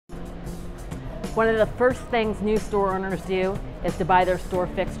One of the first things new store owners do is to buy their store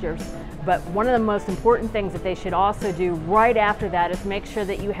fixtures. But one of the most important things that they should also do right after that is make sure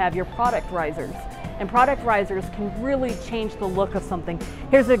that you have your product risers. And product risers can really change the look of something.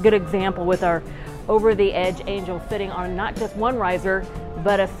 Here's a good example with our over-the-edge angel sitting on not just one riser,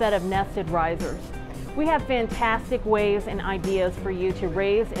 but a set of nested risers. We have fantastic ways and ideas for you to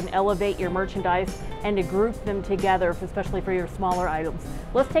raise and elevate your merchandise and to group them together, especially for your smaller items.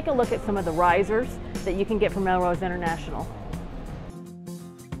 Let's take a look at some of the risers that you can get from Melrose International.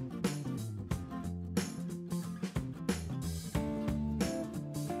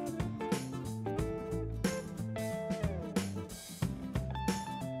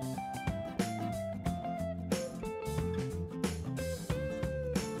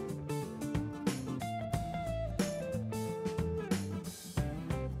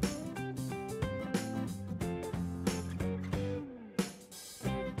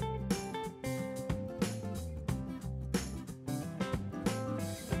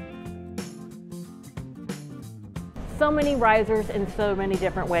 So many risers in so many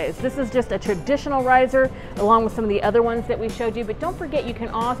different ways. This is just a traditional riser along with some of the other ones that we showed you, but don't forget you can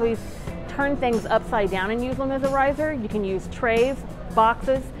always turn things upside down and use them as a riser. You can use trays,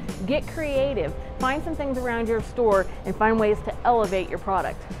 boxes, get creative. Find some things around your store and find ways to elevate your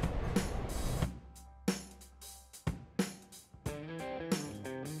product.